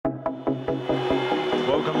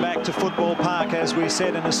to Football Park, as we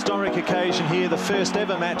said, an historic occasion here, the first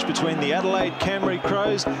ever match between the Adelaide Camry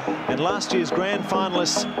Crows and last year's grand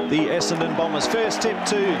finalists, the Essendon Bombers. First tip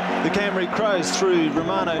to the Camry Crows through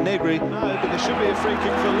Romano Negri. No, but there should be a free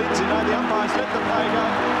kick for Lindsay. No, the umpires let the play go.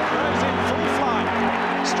 Crows in full flight,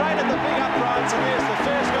 straight at the big uprights, and there's the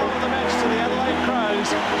first goal of the match to the Adelaide Crows,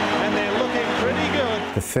 and they're looking pretty good.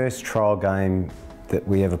 The first trial game that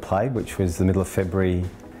we ever played, which was the middle of February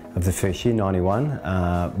of the first year, 91,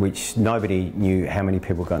 which nobody knew how many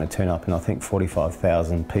people were going to turn up, and I think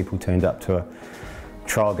 45,000 people turned up to a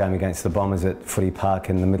trial game against the Bombers at Footy Park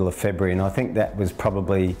in the middle of February, and I think that was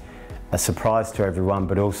probably a surprise to everyone,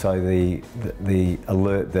 but also the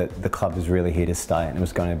alert that the club was really here to stay and it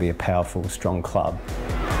was going to be a powerful, strong club.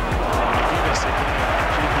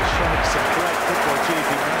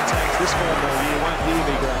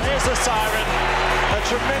 There's a siren, a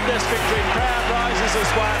tremendous victory, crowd rises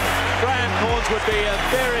as one. Graham Corns would be a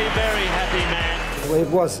very, very happy man. Well, it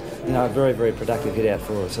was, a very, very productive hit out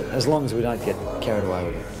for us, as long as we don't get carried away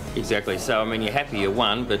with it. Exactly. So, I mean, you're happy you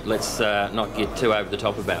won, but let's not get too over the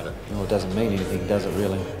top about it. Well, it doesn't mean anything, does it,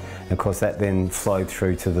 really? Of course, that then flowed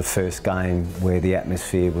through to the first game where the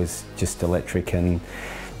atmosphere was just electric, and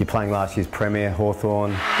you're playing last year's Premier,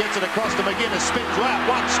 Hawthorn. Gets it across to McGuinness, spins right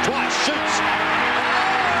once, twice, shoots.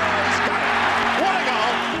 Oh, he's got it. What a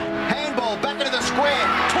goal. Handball back into the square.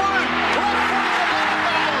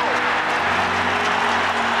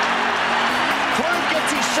 Clune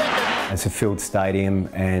gets his second. It's a filled stadium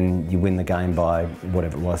and you win the game by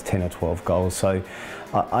whatever it was, 10 or 12 goals. So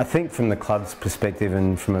I think from the club's perspective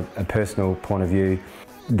and from a personal point of view,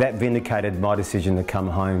 that vindicated my decision to come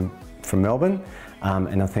home from Melbourne.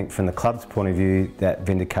 And I think from the club's point of view, that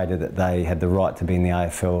vindicated that they had the right to be in the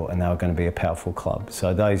AFL and they were going to be a powerful club.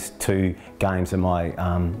 So those two games are my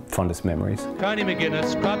fondest memories. Tony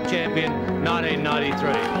McGuinness, club champion,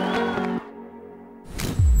 1993.